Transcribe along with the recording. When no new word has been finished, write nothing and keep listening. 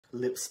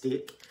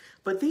lipstick.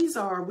 But these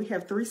are, we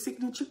have 3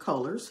 signature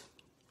colors.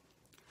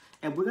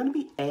 And we're going to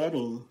be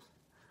adding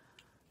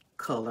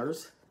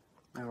colors,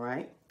 all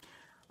right?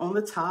 On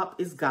the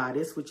top is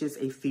Goddess, which is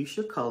a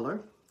fuchsia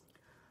color.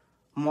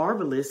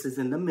 Marvelous is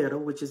in the middle,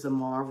 which is a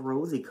mauve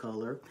rosy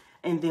color.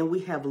 And then we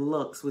have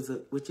Luxe,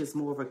 which is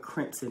more of a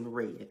crimson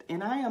red.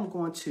 And I am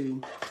going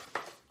to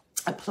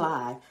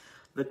apply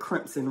the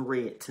crimson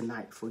red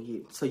tonight for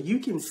you. So you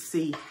can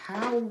see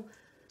how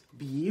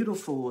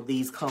beautiful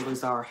these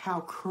colors are,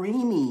 how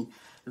creamy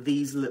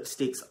these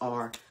lipsticks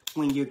are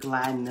when you're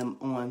gliding them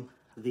on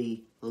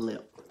the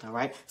lip. All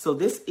right, so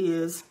this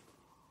is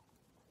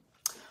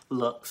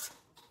Luxe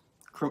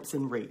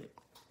Crimson Red.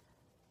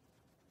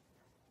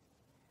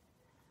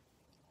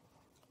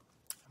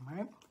 All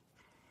right,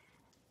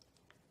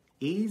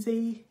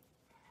 easy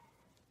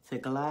to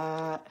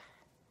glide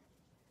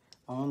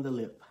on the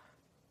lip.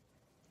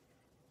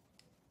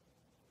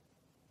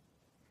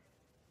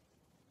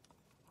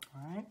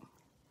 All right.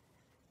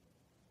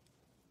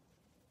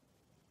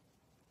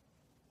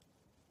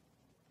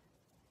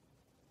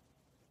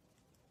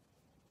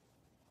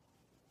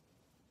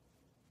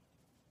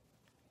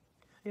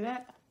 See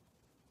that?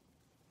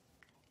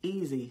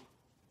 Easy.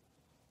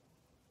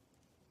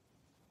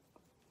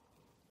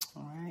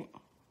 All right.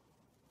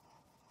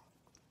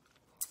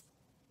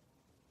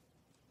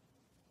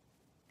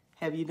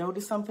 Have you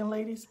noticed something,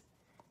 ladies?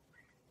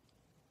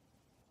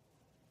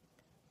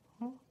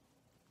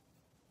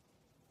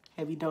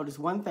 Have you noticed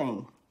one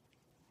thing?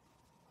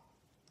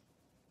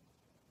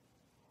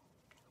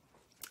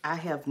 I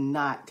have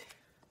not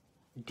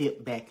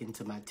dipped back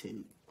into my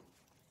tube.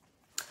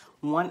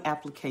 One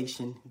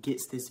application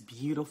gets this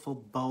beautiful,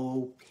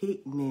 bold,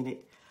 pigmented,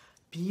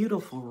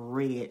 beautiful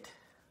red,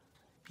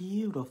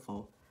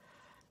 beautiful,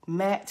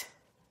 matte,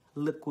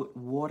 liquid,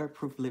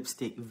 waterproof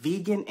lipstick,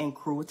 vegan and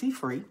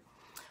cruelty-free.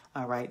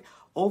 All right.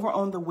 Over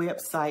on the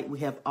website, we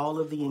have all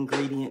of the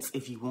ingredients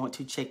if you want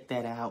to check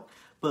that out.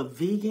 But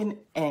vegan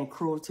and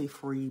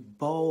cruelty-free,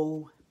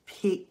 bold,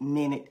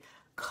 pigmented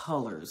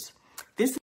colors. This